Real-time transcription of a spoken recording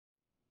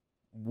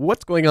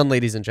What's going on,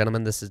 ladies and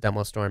gentlemen? This is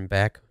DemoStorm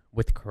back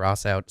with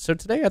Crossout. So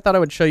today I thought I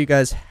would show you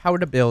guys how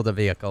to build a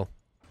vehicle.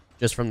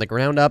 Just from the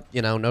ground up,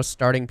 no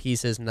starting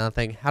pieces,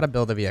 nothing. How to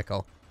build a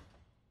vehicle.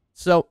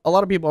 So a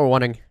lot of people are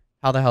wondering,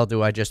 how the hell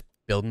do I just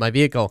build my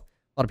vehicle?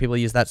 A lot of people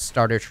use that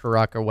starter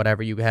truck or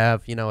whatever you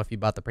have. If you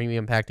bought the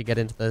premium pack to get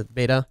into the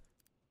beta,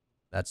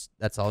 that's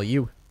all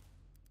you.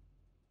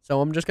 So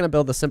I'm just going to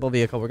build a simple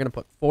vehicle. We're going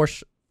to put four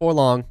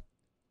long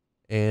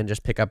and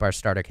just pick up our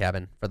starter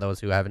cabin for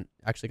those who haven't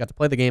actually got to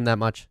play the game that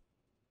much.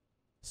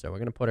 So we're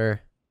going to put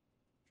her,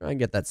 try and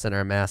get that center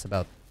of mass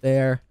about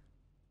there.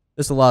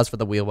 This allows for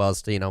the wheel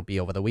wells to, be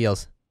over the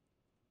wheels.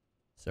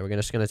 So we're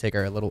just going to take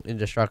our little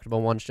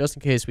indestructible ones just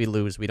in case we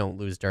don't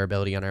lose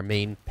durability on our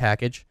main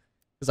package.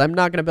 Because I'm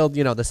not going to build,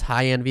 this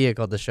high-end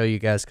vehicle to show you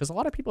guys, because a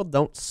lot of people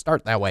don't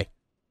start that way.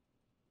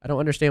 I don't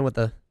understand what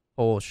the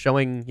whole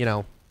showing,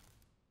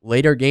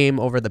 later game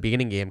over the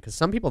beginning game, because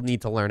some people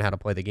need to learn how to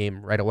play the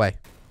game right away.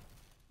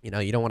 You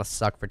don't want to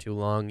suck for too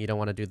long. You don't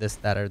want to do this,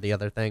 that, or the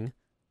other thing.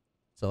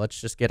 So let's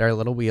just get our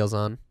little wheels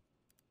on.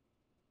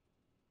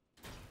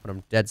 Put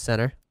them dead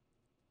center.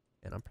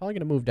 And I'm probably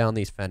going to move down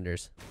these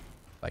fenders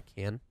if I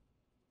can.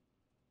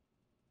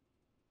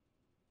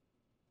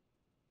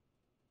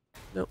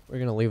 Nope, we're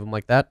going to leave them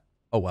like that.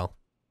 Oh, well.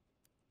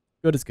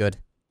 Good is good.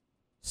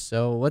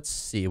 So let's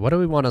see. What do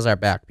we want as our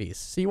back piece?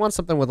 So you want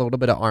something with a little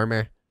bit of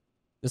armor.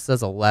 This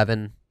says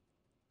 11.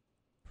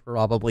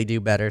 Probably do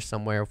better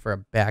somewhere for a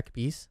back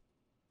piece.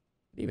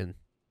 Even,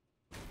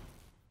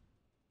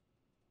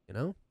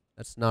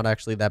 that's not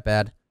actually that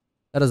bad.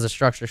 That is a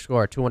structure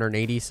score of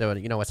 280, so,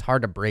 it's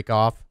hard to break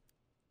off.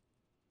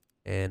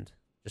 And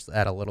just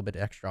add a little bit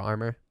extra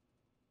armor.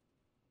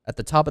 At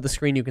the top of the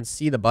screen, you can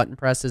see the button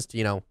presses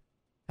to,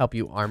 help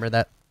you armor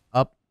that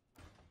up.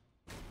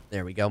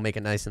 There we go. Make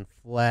it nice and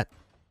flat.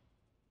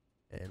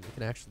 And we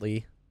can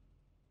actually,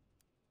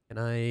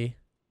 I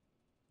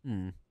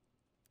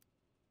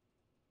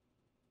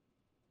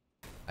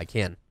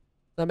can.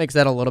 That makes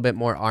that a little bit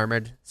more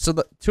armored. So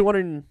the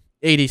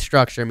 280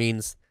 structure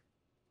means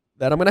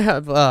that I'm going to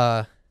have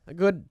a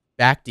good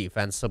back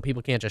defense so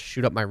people can't just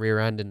shoot up my rear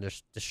end and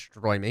just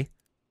destroy me.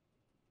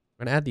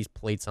 I'm going to add these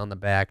plates on the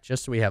back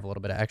just so we have a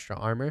little bit of extra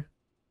armor.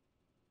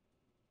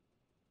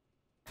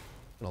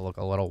 Going to look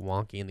a little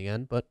wonky in the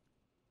end, but,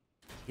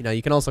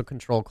 you can also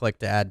control click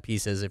to add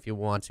pieces if you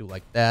want to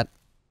like that.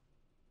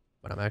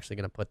 But I'm actually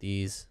going to put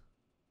these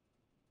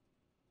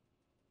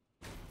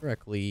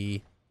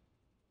directly,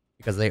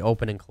 because they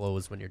open and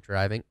close when you're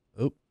driving.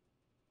 Oop.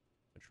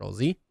 Control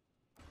Z.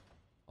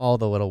 All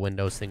the little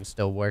Windows things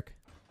still work.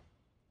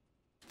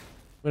 I'm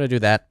going to do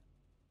that.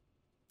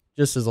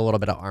 Just as a little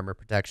bit of armor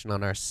protection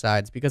on our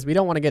sides, because we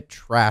don't want to get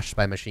trashed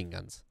by machine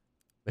guns.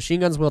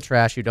 Machine guns will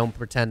trash you. Don't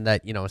pretend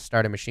that, a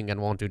starter machine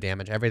gun won't do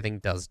damage. Everything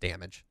does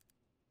damage.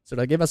 So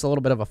to give us a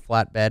little bit of a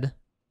flat bed,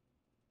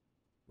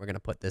 we're going to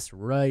put this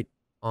right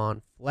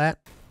on flat.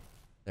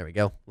 There we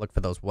go. Look for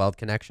those weld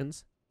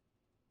connections.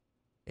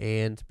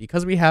 And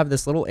because we have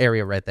this little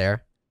area right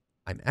there,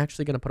 I'm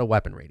actually going to put a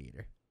weapon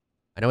radiator.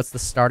 I know it's the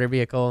starter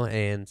vehicle,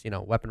 and,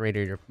 weapon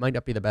radiator might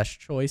not be the best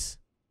choice.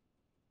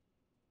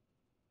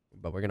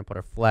 But we're going to put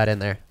her flat in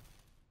there.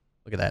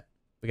 Look at that.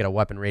 We got a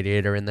weapon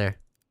radiator in there.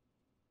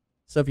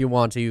 So if you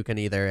want to, you can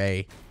either,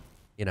 give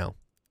it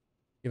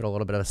a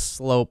little bit of a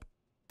slope.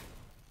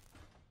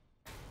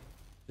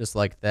 Just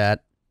like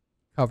that.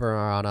 Cover her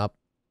on up.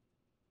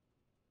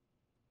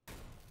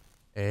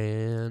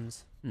 And,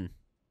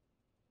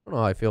 I don't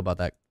know how I feel about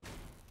that.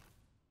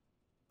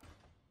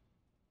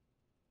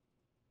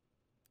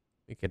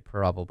 We could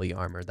probably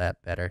armor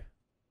that better.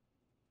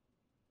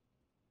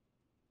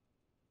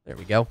 There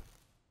we go.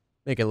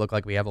 Make it look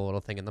like we have a little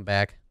thing in the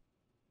back.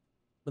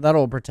 But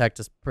that'll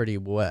protect us pretty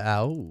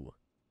well.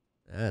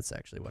 That's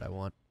actually what I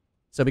want.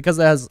 So because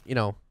it has,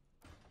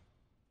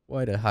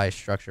 quite a high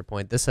structure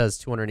point. This has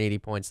 280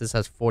 points. This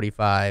has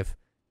 45.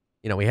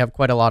 We have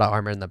quite a lot of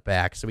armor in the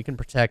back. So we can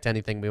protect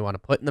anything we want to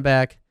put in the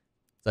back,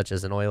 such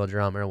as an oil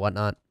drum or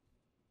whatnot.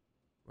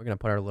 We're going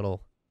to put our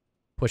little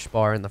push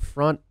bar in the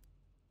front.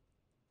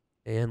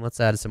 And let's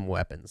add some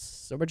weapons.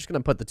 So we're just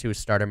going to put the 2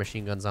 starter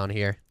machine guns on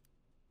here.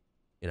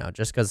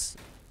 Just because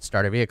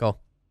starter vehicle.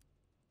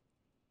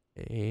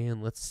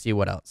 And let's see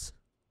what else.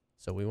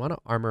 So we want to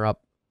armor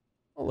up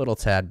a little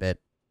tad bit.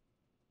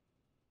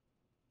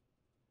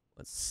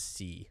 Let's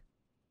see.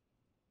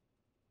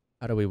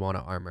 How do we want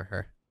to armor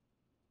her?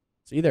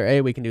 So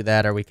either we can do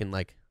that, or we can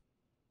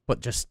put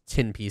just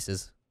tin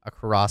pieces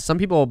across. Some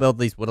people will build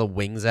these little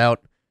wings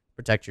out,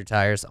 protect your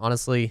tires.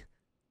 Honestly,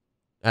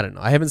 I don't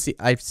know.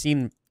 I've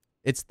seen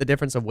it's the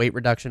difference of weight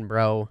reduction,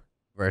 bro,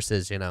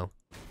 versus,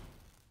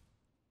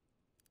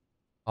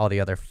 all the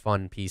other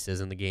fun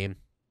pieces in the game.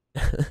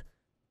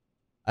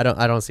 I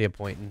don't see a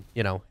point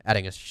in,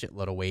 adding a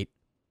shitload of weight.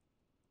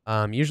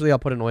 Usually I'll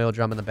put an oil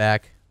drum in the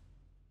back,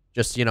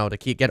 just, to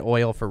get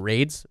oil for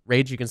raids.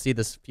 Raids, you can see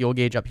this fuel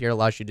gauge up here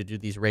allows you to do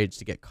these raids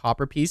to get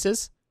copper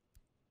pieces,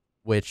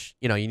 which,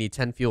 you need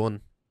 10 fuel, and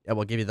it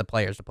will give you the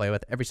players to play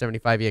with. Every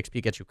 75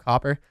 EXP gets you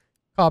copper.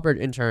 Copper,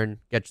 in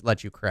turn,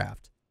 lets you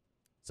craft.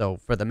 So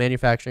for the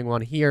manufacturing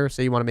one here,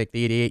 say you want to make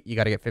the 88, you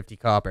got to get 50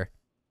 copper.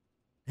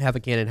 Have a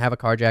cannon, have a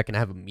car jack, and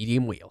have a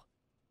medium wheel.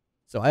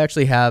 So I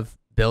actually have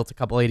built a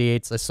couple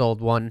 88s. I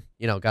sold one,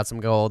 got some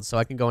gold. So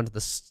I can go into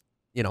this,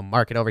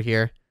 market over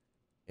here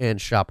and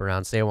shop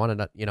around. Say I wanted,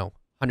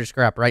 100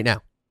 scrap right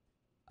now.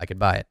 I could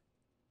buy it.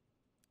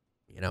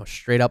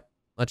 Straight up.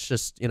 Let's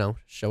just,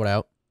 show it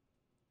out.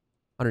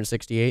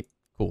 168.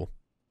 Cool.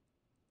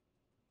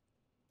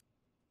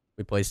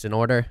 We placed an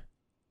order.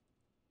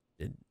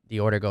 Did the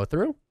order go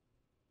through?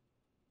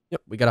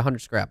 Yep, we got 100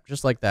 scrap,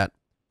 just like that.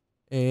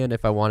 And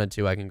if I wanted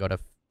to, I can go to,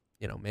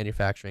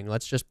 manufacturing.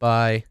 Let's just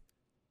buy,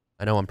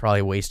 I know I'm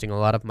probably wasting a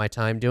lot of my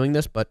time doing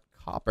this, but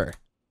copper.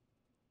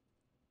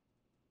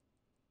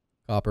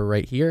 Copper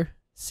right here,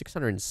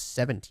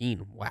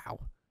 617. Wow.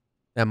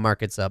 That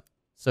market's up.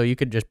 So you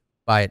could just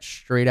buy it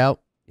straight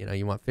out.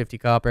 You want 50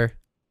 copper.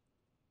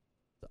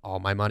 All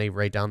my money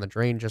right down the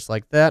drain, just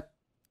like that.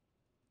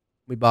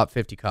 We bought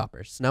 50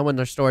 copper. So now in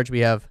our storage, we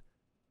have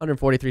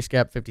 143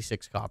 scrap,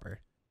 56 copper.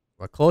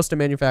 We're close to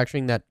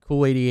manufacturing that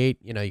cool 88.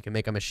 You can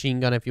make a machine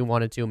gun if you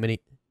wanted to.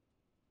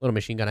 Little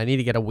machine gun. I need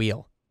to get a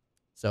wheel.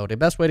 So the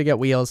best way to get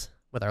wheels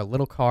with our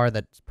little car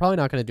that's probably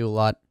not going to do a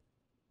lot.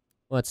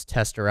 Let's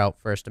test her out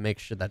first to make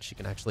sure that she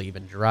can actually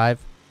even drive.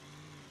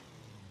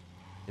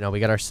 We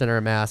got our center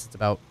of mass. It's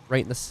about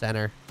right in the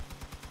center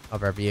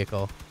of our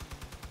vehicle.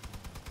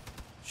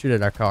 Shoot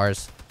at our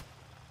cars.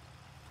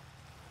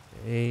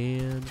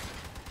 And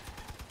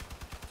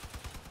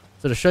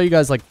so to show you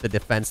guys like the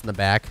defense in the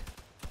back,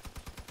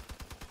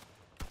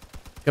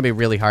 it's gonna be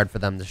really hard for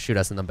them to shoot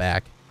us in the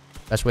back.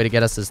 Best way to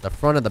get us is the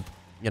front of the,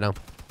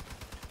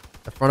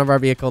 the front of our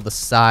vehicle, the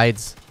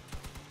sides.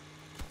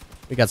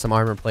 We got some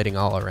armor plating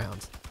all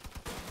around.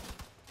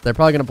 They're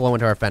probably gonna blow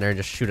into our fender and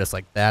just shoot us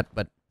like that,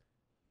 but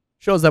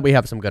shows that we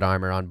have some good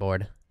armor on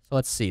board. So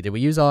let's see. Did we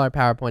use all our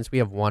power points? We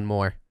have one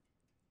more.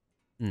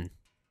 We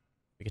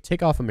could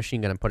take off a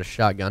machine gun and put a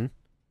shotgun.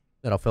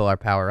 That'll fill our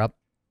power up.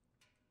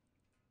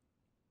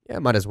 Yeah,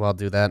 might as well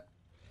do that.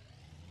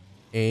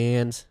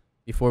 And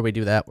before we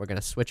do that, we're going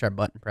to switch our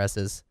button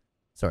presses.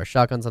 So our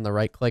shotgun's on the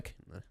right click,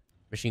 the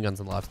machine gun's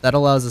on the left. That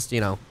allows us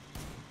to,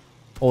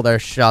 hold our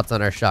shots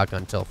on our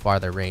shotgun till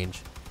farther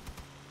range.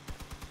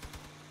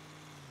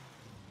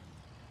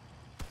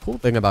 Cool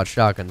thing about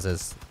shotguns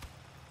is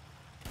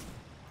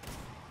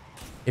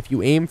if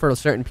you aim for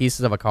certain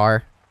pieces of a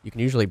car, you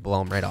can usually blow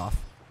them right off.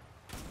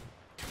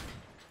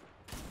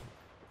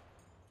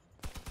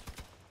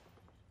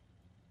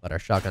 Let our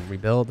shotgun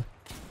rebuild.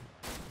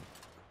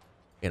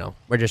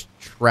 We're just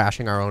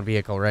trashing our own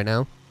vehicle right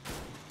now.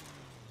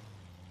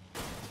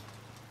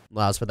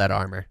 Allows for that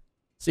armor.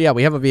 So yeah,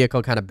 we have a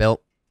vehicle kind of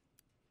built.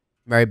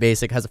 Very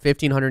basic. Has a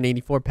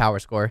 1584 power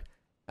score.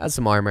 Has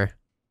some armor.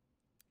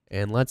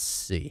 And let's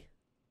see.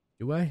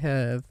 Do I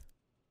have...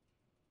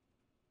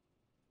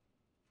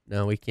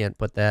 No, we can't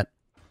put that.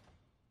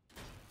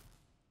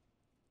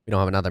 We don't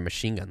have another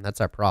machine gun. That's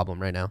our problem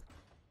right now.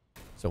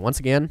 So once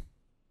again,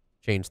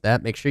 change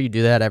that. Make sure you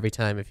do that every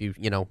time if you,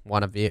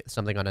 want to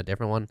something on a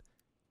different one.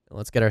 And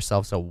let's get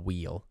ourselves a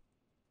wheel.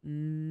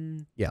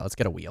 Yeah, let's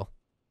get a wheel.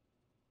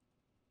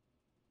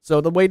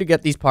 So the way to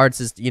get these parts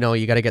is, you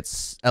got to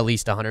get at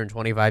least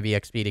 125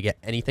 EXP to get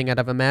anything out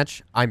of a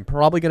match. I'm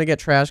probably going to get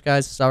trash,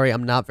 guys. Sorry,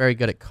 I'm not very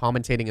good at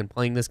commentating and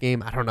playing this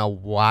game. I don't know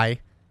why.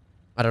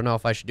 I don't know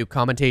if I should do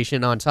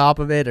commentation on top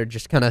of it or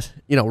just kind of,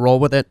 roll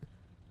with it.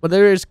 But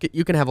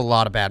you can have a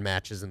lot of bad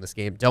matches in this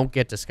game. Don't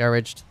get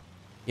discouraged.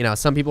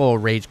 Some people will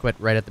rage quit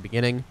right at the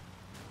beginning.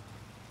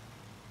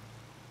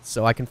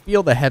 So I can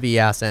feel the heavy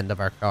ass end of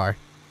our car.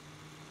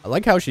 I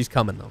like how she's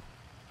coming,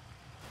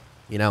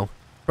 though.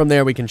 From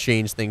there we can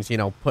change things,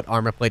 put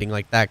armor plating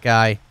like that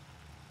guy.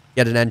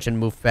 Get an engine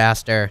move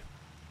faster.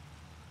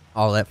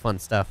 All that fun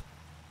stuff.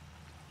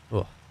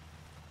 Ugh.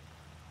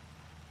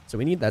 So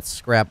we need that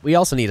scrap. We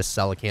also need to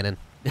sell a cannon.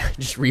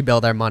 Just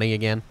rebuild our money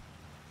again.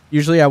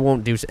 Usually I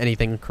won't do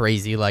anything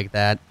crazy like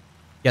that.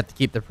 You have to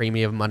keep the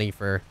premium money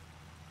for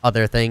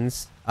other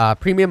things.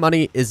 Premium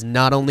money is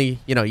not only,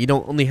 you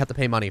don't only have to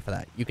pay money for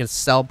that. You can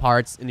sell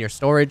parts in your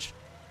storage,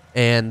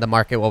 and the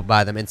market will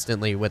buy them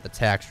instantly with the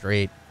tax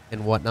rate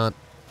and whatnot.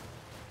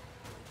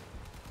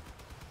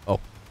 Oh,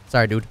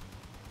 sorry, dude.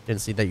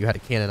 Didn't see that you had a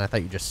cannon. I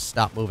thought you just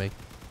stopped moving.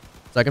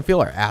 So I can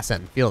feel our ass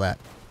end. Feel that.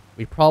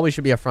 We probably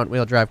should be a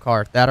front-wheel drive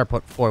car. That or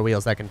put four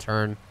wheels that can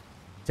turn.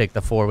 Take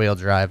the four-wheel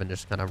drive and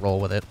just kind of roll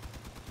with it.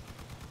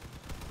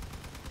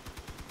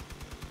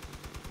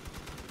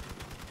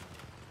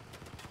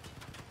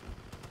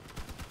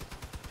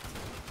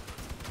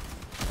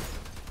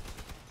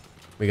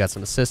 We got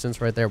some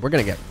assistance right there. We're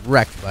going to get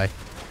wrecked by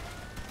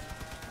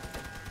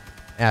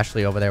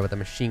Ashley over there with a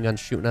machine gun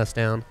shooting us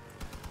down.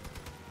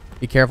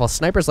 Be careful.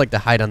 Snipers like to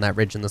hide on that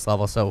ridge in this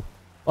level, so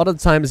a lot of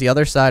the times the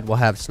other side will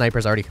have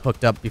snipers already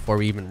hooked up before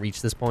we even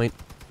reach this point.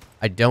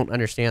 I don't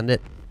understand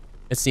it.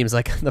 It seems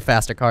like the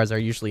faster cars are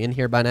usually in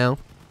here by now.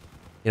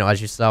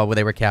 As you saw where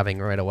they were capping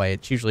right away.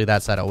 It's usually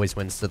that side always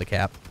wins to the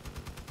cap.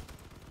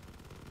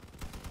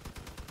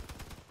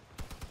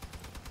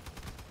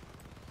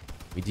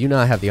 We do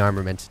not have the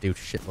armament to do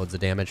shitloads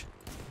of damage.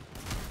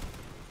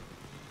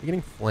 We're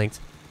getting flanked.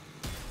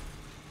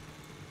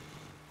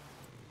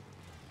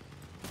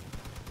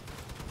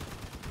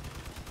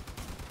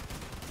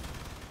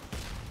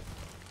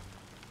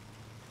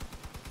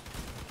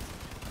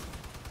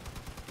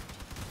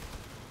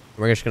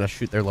 We're just going to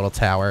shoot their little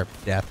tower.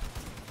 Death.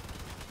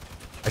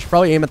 I should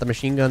probably aim at the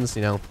machine guns,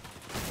 you know.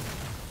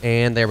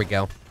 And there we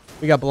go.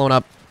 We got blown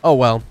up. Oh,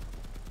 well.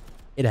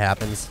 It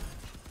happens.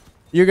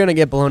 You're going to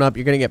get blown up.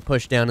 You're going to get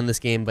pushed down in this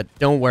game, but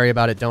don't worry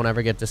about it. Don't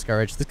ever get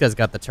discouraged. This guy's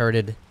got the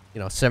turreted,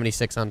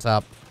 76 on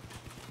top.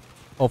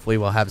 Hopefully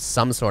we'll have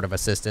some sort of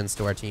assistance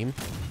to our team.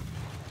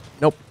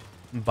 Nope.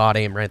 Bot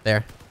aim right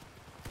there.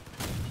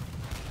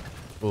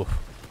 Oof.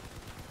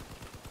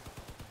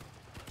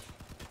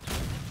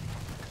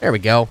 There we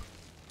go.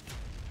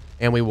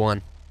 And we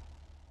won.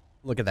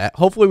 Look at that.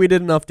 Hopefully we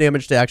did enough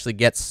damage to actually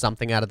get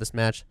something out of this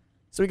match.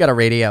 So we got a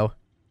radio.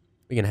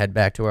 We can head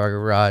back to our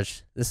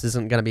garage. This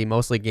isn't going to be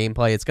mostly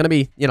gameplay. It's going to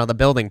be, the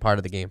building part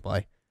of the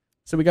gameplay.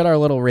 So we got our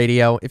little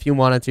radio. If you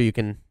wanted to, you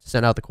can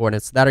send out the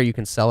coordinates. That or you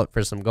can sell it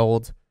for some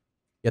gold.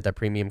 Get that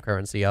premium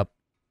currency up.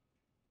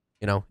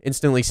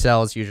 Instantly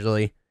sells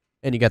usually.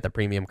 And you get the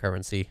premium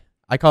currency.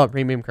 I call it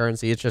premium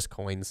currency. It's just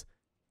coins.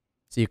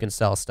 So you can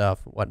sell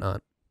stuff,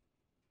 whatnot.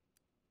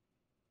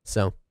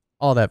 So,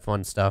 all that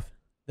fun stuff.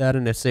 That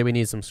and if, say, we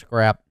need some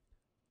scrap.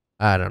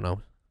 I don't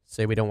know.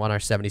 Say we don't want our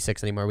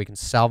 76 anymore. We can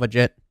salvage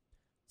it.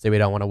 Say we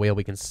don't want a wheel.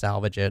 We can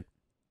salvage it.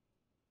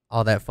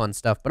 All that fun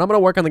stuff. But I'm going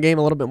to work on the game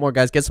a little bit more,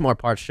 guys. Get some more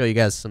parts. Show you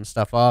guys some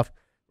stuff off.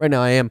 Right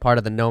now, I am part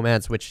of the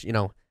Nomads, which,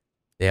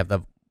 they have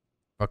the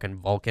fucking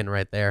Vulcan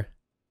right there.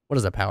 What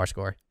is the power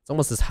score? It's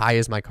almost as high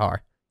as my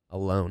car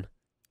alone.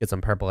 Get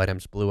some purple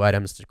items, blue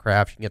items to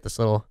craft. You can get this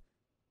little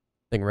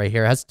thing right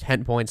here. It has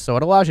 10 points, so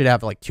it allows you to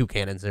have, like, 2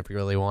 cannons if you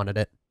really wanted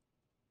it.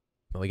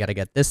 But we got to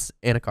get this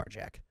and a car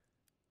jack.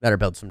 Better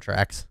build some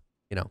tracks,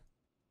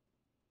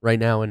 Right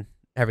now and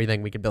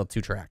everything, we could build 2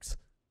 tracks.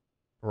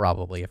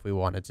 Probably, if we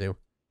wanted to.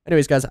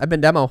 Anyways, guys, I've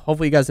been Demo.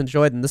 Hopefully you guys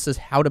enjoyed, and this is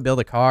how to build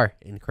a car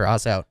in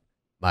Crossout.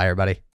 Bye, everybody.